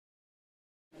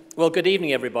Well, good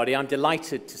evening, everybody. I'm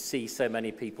delighted to see so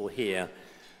many people here.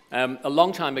 A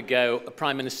long time ago,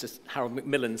 Prime Minister Harold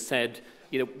Macmillan said,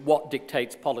 what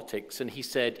dictates politics? And he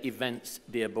said, events,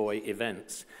 dear boy,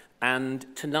 events. And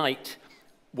tonight,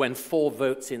 when 4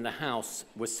 votes in the House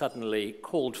were suddenly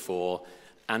called for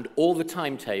and all the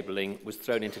timetabling was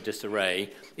thrown into disarray,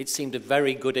 it seemed a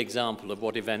very good example of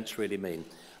what events really mean.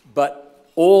 But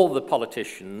all the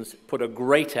politicians put a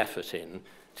great effort in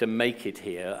to make it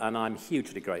here, and I'm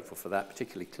hugely grateful for that,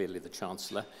 particularly clearly the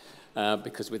Chancellor,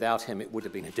 because without him it would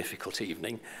have been a difficult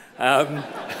evening. But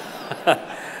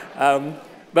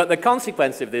the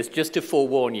consequence of this, just to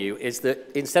forewarn you, is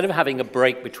that instead of having a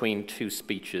break between 2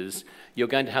 speeches, you're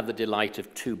going to have the delight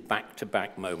of 2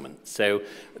 back-to-back moments. So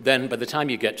then by the time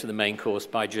you get to the main course,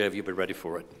 by Jove, you'll be ready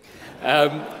for it.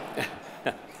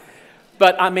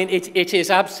 But, I mean, it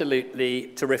is absolutely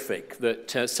terrific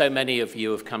that so many of you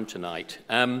have come tonight.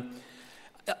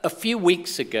 A few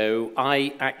weeks ago,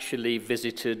 I actually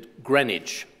visited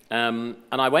Greenwich, and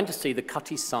I went to see the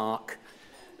Cutty Sark,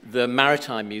 the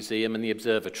Maritime Museum, and the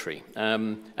Observatory.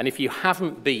 And if you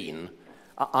haven't been,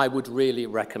 I would really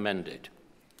recommend it.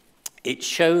 It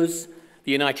shows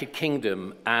the United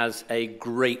Kingdom as a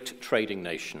great trading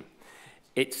nation.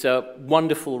 It's a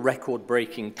wonderful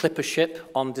record-breaking clipper ship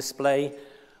on display,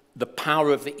 the power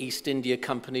of the East India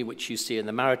Company, which you see in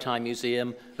the Maritime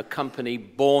Museum, a company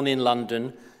born in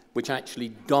London, which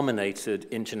actually dominated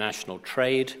international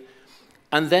trade,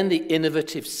 and then the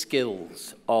innovative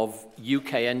skills of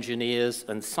UK engineers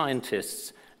and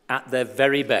scientists at their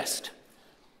very best,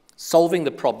 solving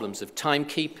the problems of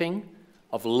timekeeping,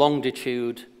 of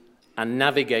longitude, and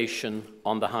navigation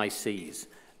on the high seas.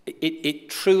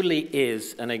 It truly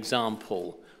is an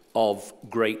example of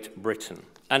Great Britain.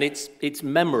 And it's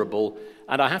memorable,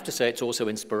 and I have to say it's also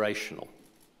inspirational.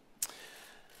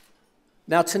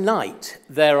 Now, tonight,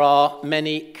 there are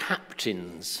many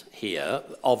captains here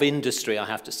of industry, I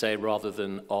have to say, rather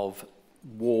than of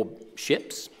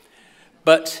warships.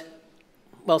 But,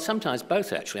 well, sometimes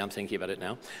both, actually, I'm thinking about it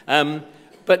now.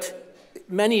 But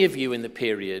many of you in the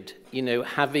period,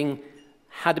 having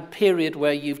had a period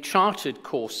where you've charted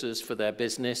courses for their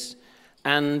business,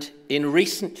 and in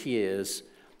recent years,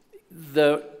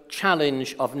 the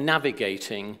challenge of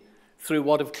navigating through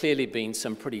what have clearly been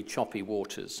some pretty choppy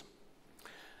waters.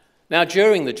 Now,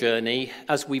 during the journey,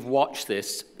 as we've watched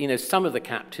this, some of the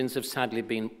captains have sadly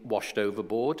been washed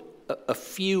overboard. A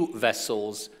few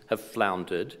vessels have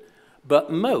floundered,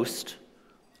 but most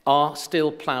are still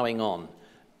ploughing on,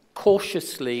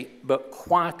 cautiously but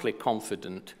quietly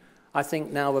confident, I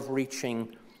think now of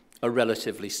reaching a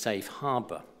relatively safe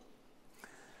harbour.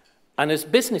 And as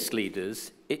business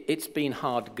leaders, it's been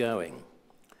hard going.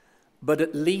 But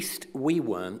at least we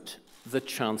weren't the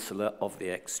Chancellor of the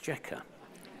Exchequer.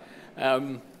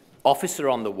 Officer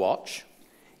on the watch,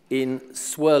 in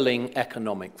swirling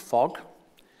economic fog,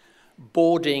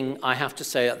 boarding, I have to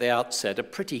say at the outset, a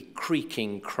pretty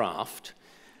creaking craft,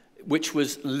 which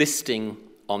was listing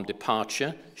on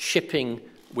departure, shipping,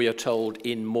 we are told,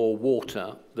 in more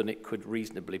water than it could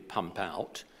reasonably pump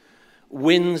out,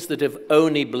 winds that have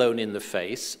only blown in the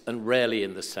face and rarely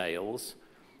in the sails,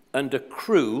 and a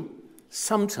crew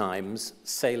sometimes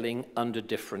sailing under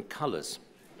different colours.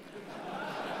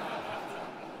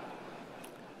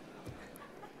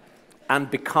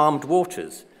 And becalmed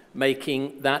waters,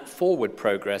 making that forward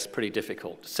progress pretty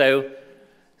difficult. So,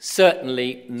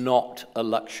 certainly not a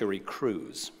luxury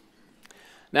cruise.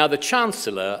 Now, the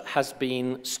Chancellor has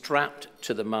been strapped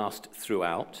to the mast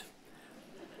throughout,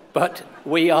 but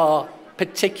we are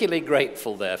particularly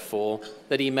grateful, therefore,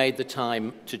 that he made the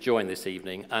time to join this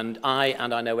evening, and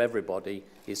I know everybody,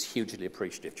 is hugely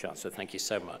appreciative, Chancellor. Thank you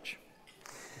so much.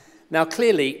 Now,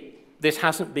 clearly, this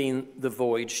hasn't been the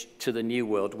voyage to the New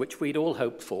World, which we'd all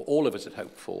hoped for, all of us had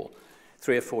hoped for,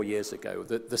 3 or 4 years ago.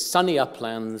 The sunny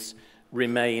uplands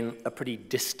remain a pretty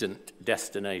distant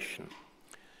destination.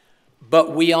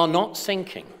 But we are not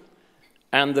sinking,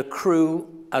 and the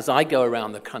crew, as I go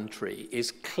around the country, is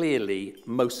clearly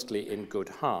mostly in good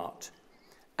heart.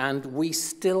 And we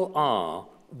still are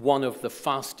one of the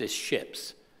fastest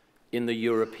ships in the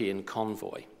European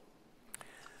convoy.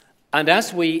 And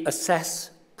as we assess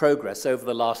progress over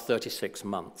the last 36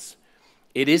 months,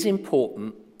 it is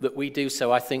important that we do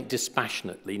so, I think,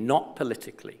 dispassionately, not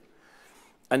politically,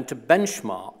 and to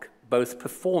benchmark both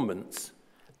performance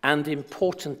and,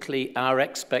 importantly, our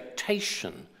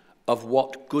expectation of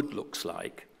what good looks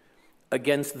like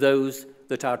against those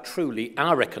that are truly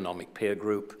our economic peer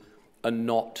group and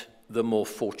not the more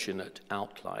fortunate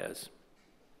outliers.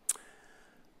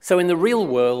 So in the real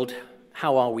world,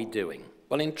 how are we doing?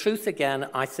 Well, in truth, again,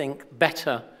 I think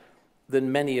better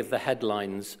than many of the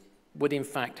headlines would in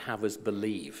fact have us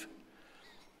believe.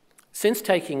 Since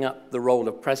taking up the role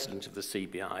of president of the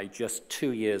CBI just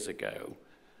 2 years ago,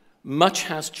 much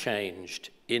has changed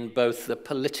in both the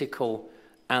political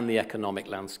and the economic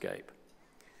landscape.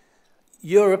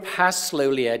 Europe has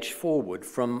slowly edged forward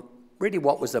from really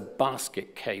what was a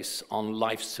basket case on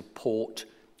life support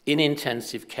in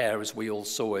intensive care as we all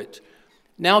saw it,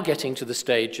 now getting to the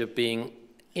stage of being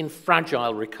in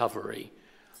fragile recovery,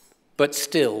 but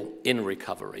still in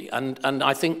recovery. And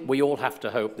I think we all have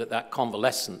to hope that that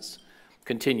convalescence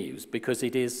continues, because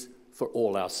it is for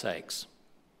all our sakes.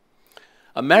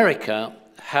 America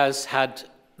has had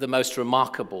the most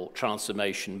remarkable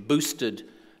transformation, boosted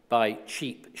by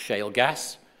cheap shale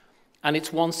gas, and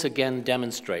it's once again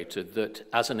demonstrated that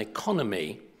as an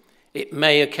economy, it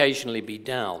may occasionally be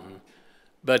down,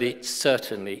 but it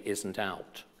certainly isn't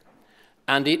out.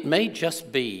 And it may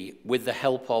just be with the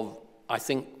help of, I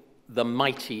think, the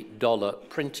mighty dollar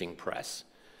printing press.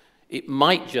 It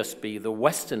might just be the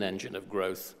Western engine of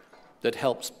growth that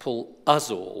helps pull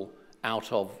us all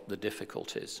out of the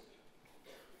difficulties.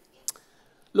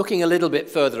 Looking a little bit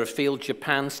further afield,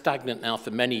 Japan, stagnant now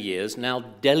for many years, now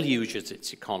deluges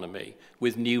its economy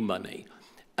with new money,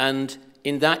 and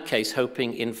in that case,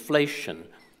 hoping inflation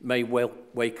may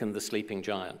waken the sleeping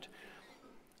giant.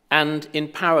 And in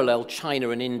parallel, China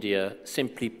and India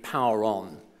simply power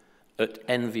on at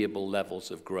enviable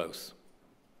levels of growth.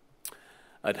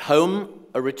 At home,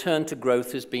 a return to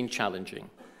growth has been challenging,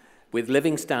 with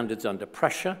living standards under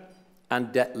pressure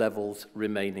and debt levels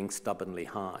remaining stubbornly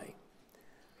high.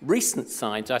 Recent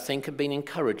signs, I think, have been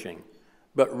encouraging,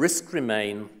 but risks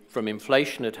remain from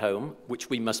inflation at home, which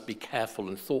we must be careful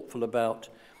and thoughtful about,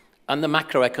 and the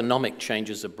macroeconomic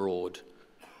changes abroad.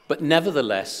 But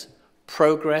nevertheless,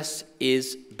 progress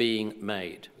is being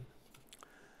made.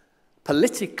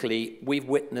 Politically, we've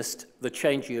witnessed the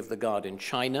changing of the guard in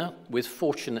China, with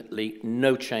fortunately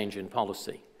no change in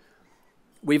policy.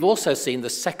 We've also seen the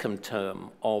second term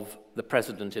of the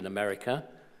president in America,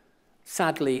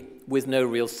 sadly with no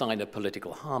real sign of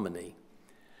political harmony.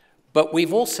 But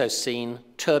we've also seen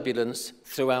turbulence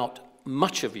throughout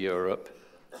much of Europe,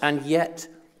 and yet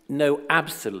no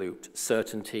absolute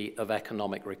certainty of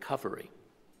economic recovery.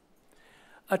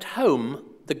 At home,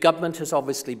 the government has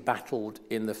obviously battled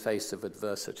in the face of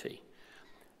adversity,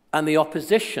 and the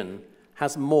opposition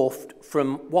has morphed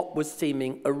from what was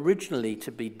seeming originally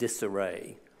to be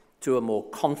disarray to a more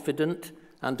confident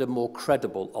and a more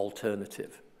credible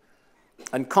alternative.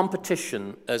 And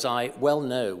competition, as I well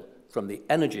know from the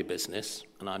energy business,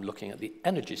 and I'm looking at the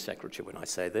energy secretary when I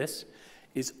say this,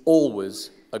 is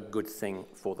always a good thing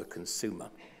for the consumer.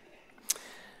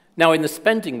 Now, in the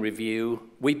spending review,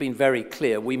 we've been very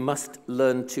clear we must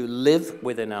learn to live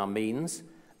within our means,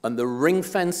 and the ring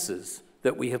fences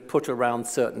that we have put around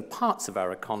certain parts of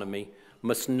our economy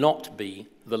must not be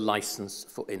the license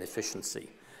for inefficiency.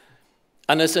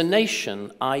 And as a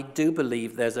nation, I do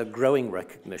believe there's a growing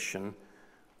recognition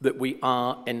that we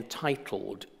are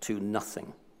entitled to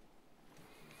nothing.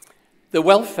 The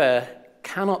welfare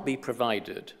cannot be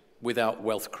provided without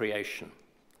wealth creation,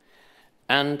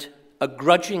 and a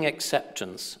grudging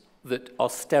acceptance that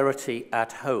austerity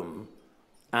at home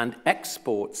and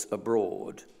exports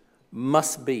abroad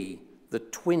must be the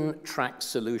twin-track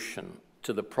solution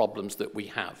to the problems that we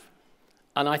have.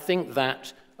 And I think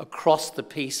that across the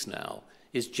piece now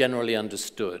is generally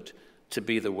understood to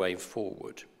be the way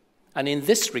forward. And in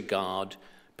this regard,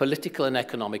 political and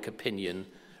economic opinion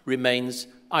remains,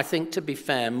 I think, to be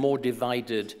fair, more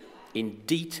divided in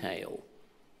detail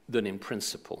than in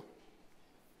principle.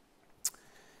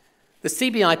 The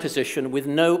CBI position, with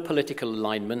no political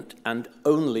alignment and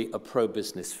only a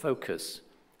pro-business focus,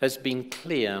 has been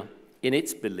clear in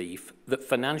its belief that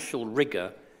financial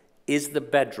rigor is the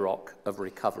bedrock of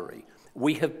recovery.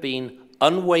 We have been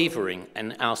unwavering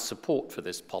in our support for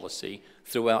this policy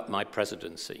throughout my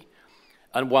presidency.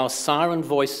 And while siren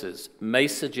voices may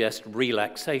suggest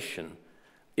relaxation,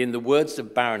 in the words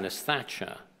of Baroness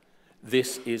Thatcher,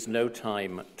 this is no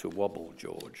time to wobble,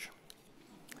 George.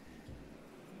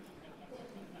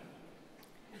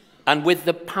 And with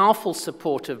the powerful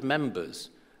support of members,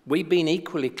 we've been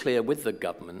equally clear with the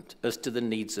government as to the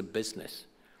needs of business: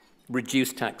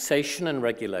 reduced taxation and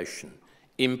regulation,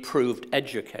 improved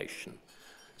education,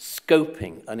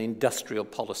 scoping and industrial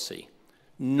policy,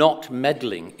 not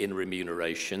meddling in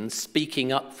remuneration,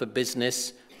 speaking up for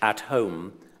business at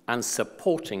home, and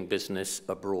supporting business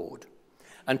abroad.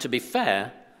 And to be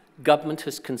fair, government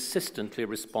has consistently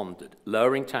responded,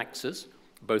 lowering taxes,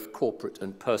 both corporate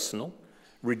and personal,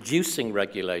 reducing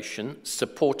regulation,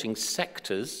 supporting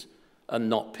sectors and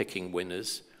not picking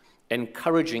winners,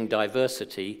 encouraging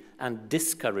diversity and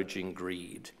discouraging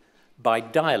greed by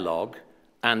dialogue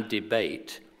and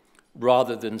debate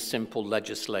rather than simple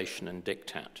legislation and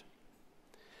diktat.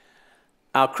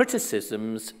 Our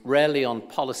criticisms, rarely on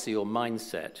policy or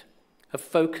mindset, have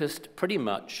focused pretty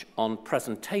much on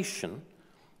presentation,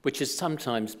 which has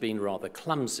sometimes been rather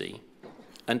clumsy,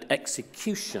 and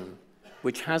execution,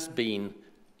 which has been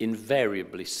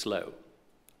invariably slow.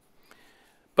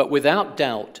 But without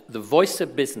doubt, the voice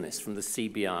of business from the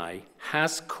CBI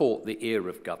has caught the ear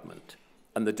of government,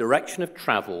 and the direction of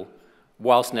travel,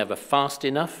 whilst never fast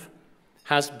enough,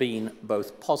 has been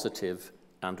both positive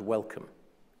and welcome.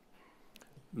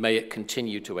 May it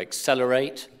continue to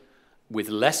accelerate with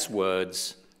less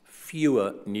words,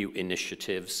 fewer new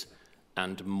initiatives,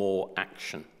 and more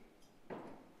action.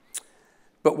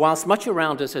 But whilst much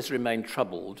around us has remained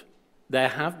troubled, there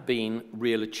have been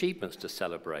real achievements to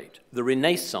celebrate. The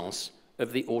renaissance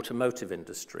of the automotive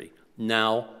industry,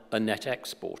 now a net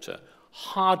exporter,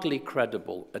 hardly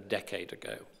credible a decade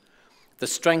ago. The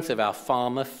strength of our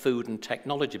pharma, food, and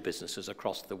technology businesses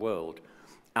across the world.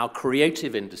 Our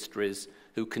creative industries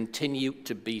who continue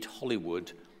to beat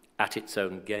Hollywood at its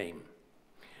own game.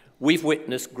 We've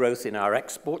witnessed growth in our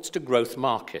exports to growth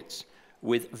markets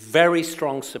with very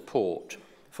strong support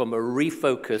from a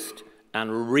refocused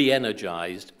and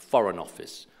re-energized Foreign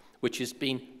Office, which has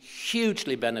been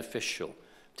hugely beneficial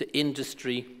to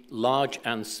industry, large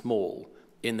and small,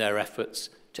 in their efforts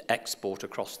to export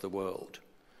across the world.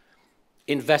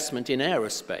 Investment in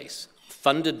aerospace,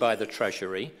 funded by the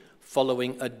Treasury,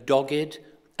 following a dogged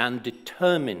and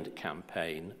determined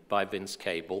campaign by Vince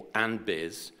Cable and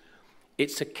Biz.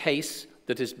 It's a case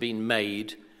that has been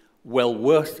made, well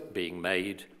worth being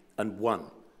made, and won.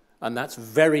 And that's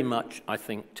very much, I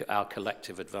think, to our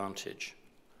collective advantage.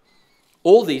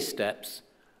 All these steps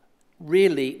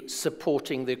really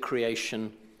supporting the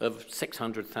creation of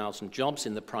 600,000 jobs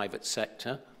in the private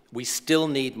sector. We still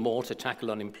need more to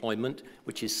tackle unemployment,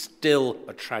 which is still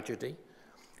a tragedy,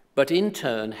 but in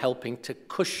turn helping to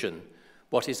cushion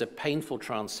what is a painful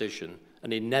transition,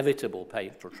 an inevitable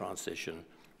painful transition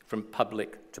from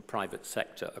public to private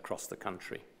sector across the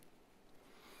country.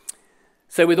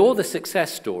 So with all the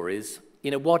success stories,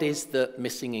 what is the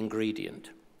missing ingredient?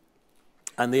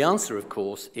 And the answer, of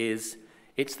course, is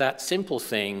it's that simple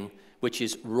thing which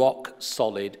is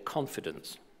rock-solid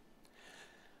confidence.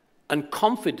 And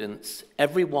confidence,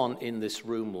 everyone in this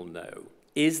room will know,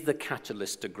 is the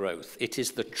catalyst to growth. It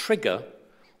is the trigger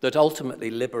that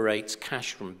ultimately liberates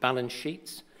cash from balance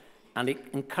sheets, and it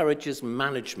encourages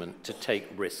management to take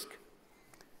risk.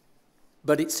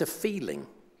 But it's a feeling.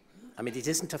 It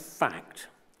isn't a fact.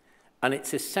 And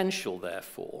it's essential,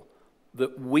 therefore,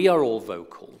 that we are all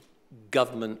vocal,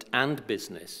 government and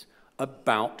business,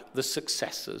 about the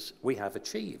successes we have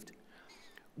achieved.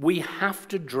 We have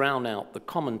to drown out the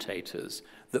commentators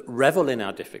that revel in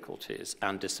our difficulties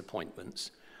and disappointments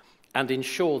and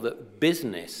ensure that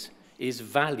business is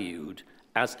valued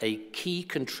as a key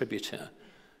contributor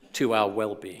to our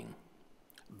well-being.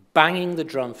 Banging the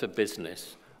drum for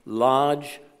business,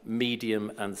 large,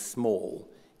 medium, and small,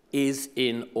 is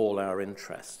in all our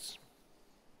interests.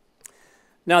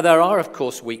 Now, there are, of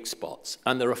course, weak spots,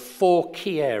 and there are 4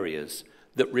 key areas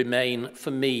that remain,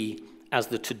 for me, as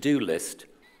the to-do list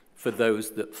for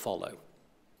those that follow.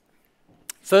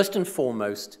 First and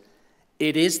foremost,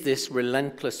 it is this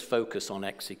relentless focus on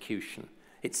execution.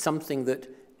 It's something that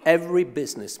every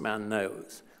businessman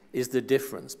knows is the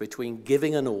difference between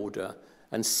giving an order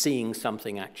and seeing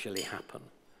something actually happen.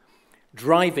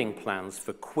 Driving plans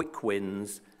for quick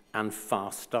wins and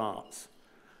fast starts.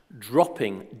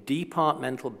 Dropping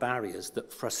departmental barriers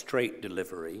that frustrate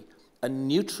delivery and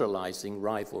neutralizing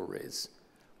rivalries.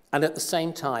 And at the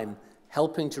same time,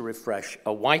 helping to refresh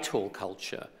a Whitehall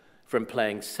culture from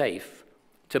playing safe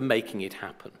to making it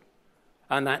happen.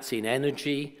 And that's in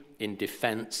energy, in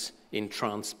defense, in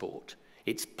transport.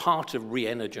 It's part of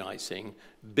re-energizing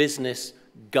business,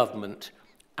 government,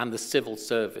 and the civil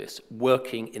service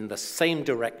working in the same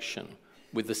direction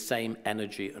with the same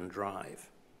energy and drive.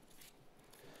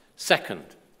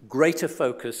 Second, greater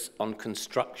focus on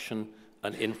construction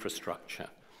and infrastructure,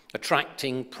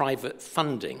 attracting private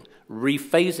funding,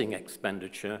 rephasing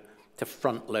expenditure to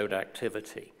front-load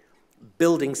activity,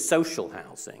 building social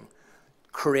housing,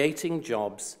 creating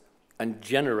jobs, and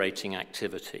generating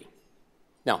activity.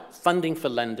 Now, funding for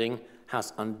lending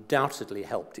has undoubtedly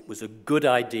helped. It was a good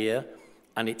idea,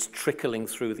 and it's trickling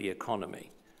through the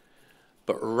economy.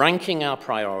 But ranking our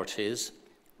priorities,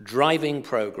 driving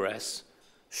progress,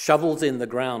 shovels in the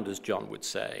ground, as John would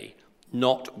say,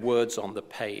 not words on the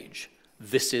page.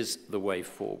 This is the way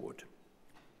forward.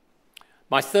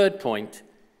 My third point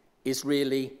is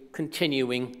really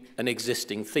continuing an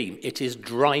existing theme. It is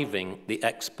driving the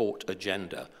export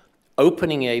agenda,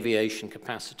 opening aviation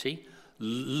capacity,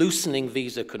 loosening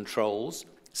visa controls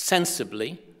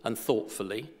sensibly and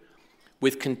thoughtfully,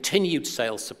 with continued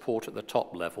sales support at the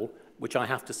top level, which I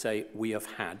have to say we have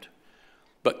had,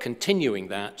 but continuing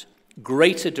that,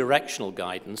 greater directional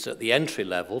guidance at the entry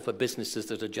level for businesses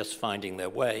that are just finding their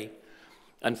way,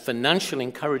 and financial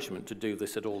encouragement to do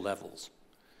this at all levels.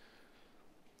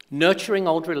 Nurturing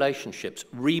old relationships,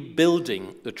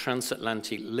 rebuilding the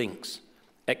transatlantic links,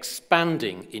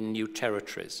 expanding in new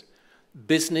territories,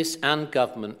 business and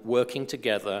government working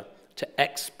together to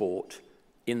export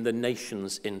in the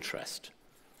nation's interest.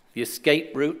 The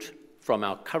escape route from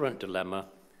our current dilemma,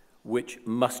 which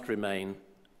must remain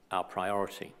our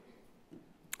priority.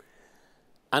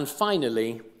 And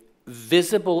finally,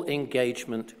 visible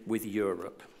engagement with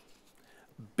Europe,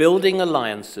 building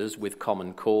alliances with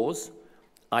common cause,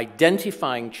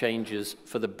 identifying changes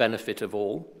for the benefit of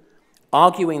all,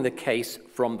 arguing the case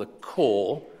from the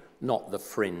core, not the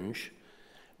fringe,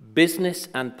 business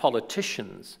and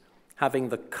politicians having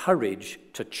the courage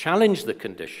to challenge the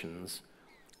conditions,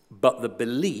 but the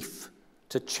belief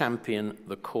to champion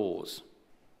the cause.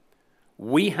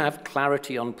 We have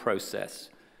clarity on process.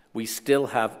 We still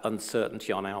have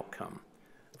uncertainty on outcome.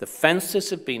 The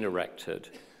fences have been erected,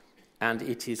 and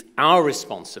it is our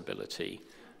responsibility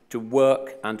to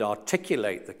work and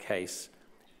articulate the case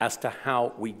as to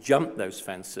how we jump those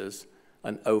fences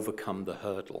and overcome the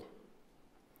hurdle.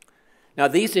 Now,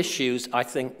 these issues, I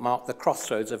think, mark the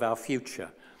crossroads of our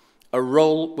future, a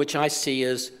role which I see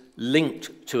as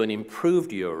linked to an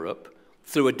improved Europe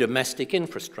through a domestic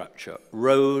infrastructure,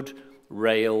 road,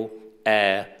 rail,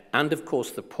 air, and of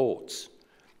course the ports,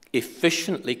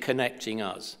 efficiently connecting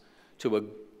us to a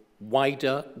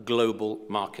wider global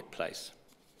marketplace.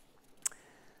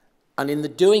 And in the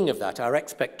doing of that, our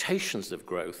expectations of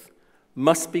growth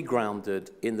must be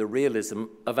grounded in the realism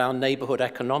of our neighborhood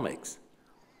economics.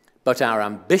 But our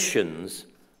ambitions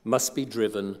must be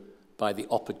driven by the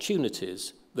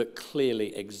opportunities that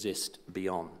clearly exist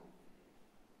beyond.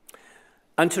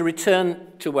 And to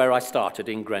return to where I started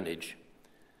in Greenwich,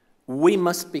 we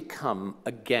must become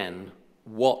again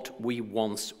what we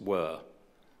once were,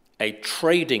 a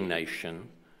trading nation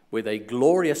with a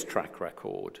glorious track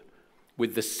record,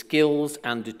 with the skills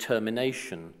and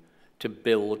determination to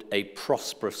build a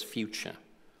prosperous future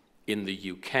in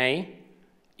the UK,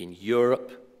 in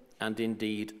Europe, and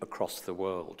indeed across the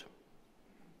world.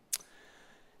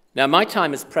 Now, my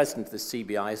time as president of the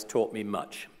CBI has taught me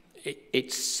much.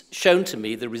 It's shown to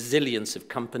me the resilience of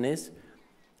companies.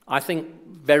 I think,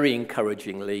 very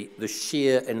encouragingly, the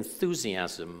sheer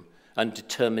enthusiasm and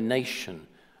determination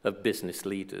of business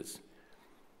leaders.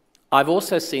 I've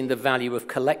also seen the value of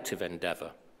collective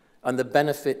endeavour and the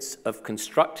benefits of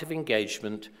constructive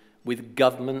engagement with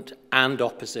government and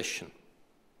opposition.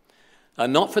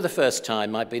 And not for the first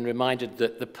time, I've been reminded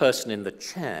that the person in the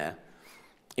chair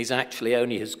is actually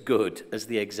only as good as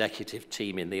the executive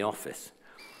team in the office.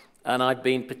 And I've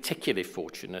been particularly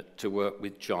fortunate to work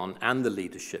with John and the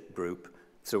leadership group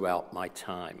throughout my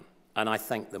time, and I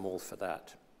thank them all for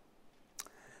that.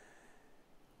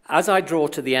 As I draw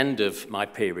to the end of my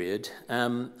period,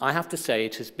 I have to say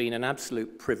it has been an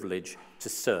absolute privilege to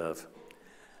serve,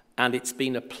 and it's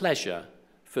been a pleasure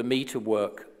for me to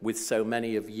work with so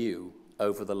many of you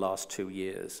over the last 2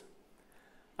 years.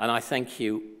 And I thank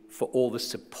you for all the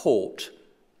support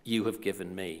you have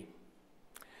given me.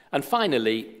 And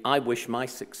finally, I wish my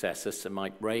successor, Sir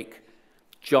Mike Rake,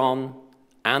 John,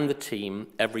 and the team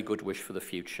every good wish for the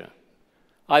future.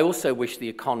 I also wish the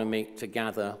economy to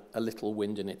gather a little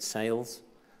wind in its sails,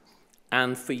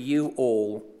 and for you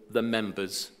all, the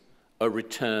members, a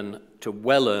return to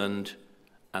well-earned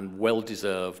and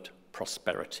well-deserved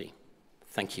prosperity.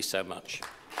 Thank you so much.